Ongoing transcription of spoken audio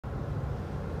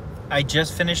I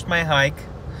just finished my hike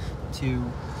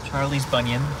to Charlie's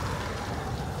Bunyan.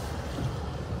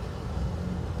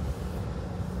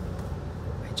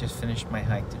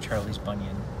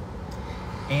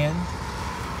 And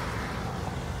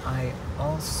I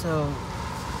also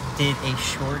did a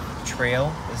short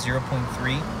trail, a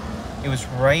 0.3. It was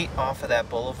right off of that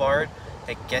boulevard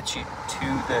that gets you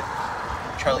to the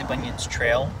Charlie Bunyan's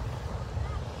trail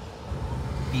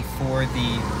before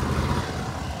the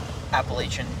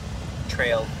Appalachian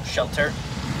Trail shelter.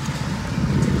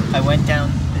 I went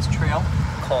down this trail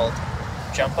called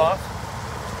Jump Off.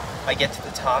 I get to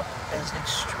the top. It's an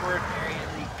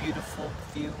extraordinarily beautiful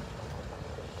view.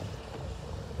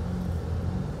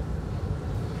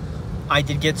 I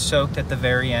did get soaked at the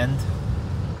very end.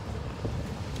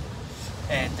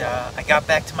 And I got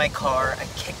back to my car. I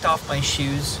kicked off my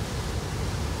shoes.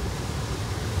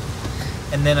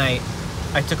 And then I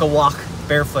took a walk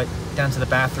barefoot down to the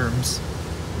bathrooms.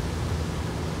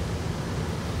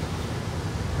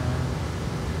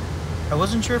 I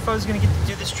wasn't sure if I was going to get to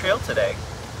do this trail today.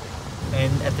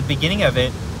 And at the beginning of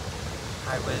it,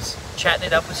 I was chatting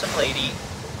it up with some lady,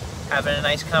 having a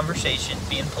nice conversation,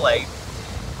 being polite.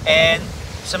 And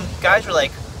some guys were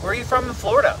like, "Where are you from in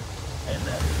Florida?" And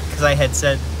because I had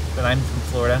said that I'm from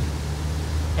Florida.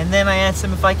 And then I asked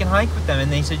them if I can hike with them,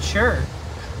 and they said sure.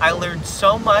 I learned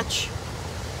so much.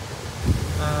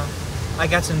 I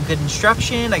got some good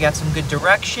instruction, I got some good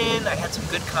direction, I had some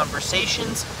good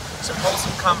conversations, some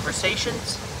wholesome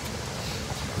conversations.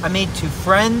 I made 2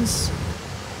 friends.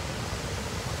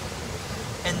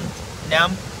 And now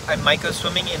I might go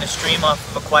swimming in a stream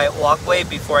off of a quiet walkway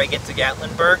before I get to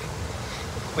Gatlinburg,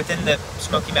 within the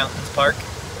Smokey Mountains Park.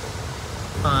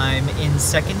 I'm in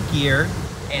 2nd gear,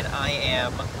 and I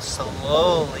am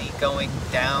slowly going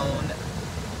down,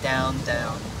 down,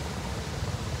 down.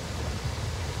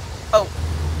 Oh,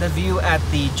 the view at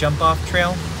the Jump Off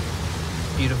Trail,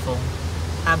 beautiful,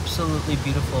 absolutely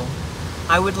beautiful.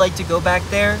 I would like to go back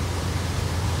there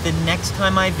the next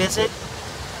time I visit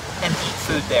and eat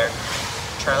food there.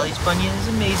 Charlie's Bunyan is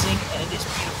amazing and it is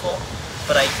beautiful,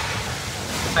 but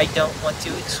I don't want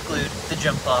to exclude the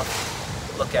Jump Off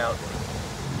lookout.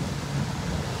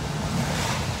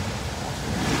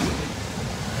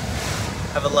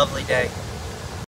 Have a lovely day.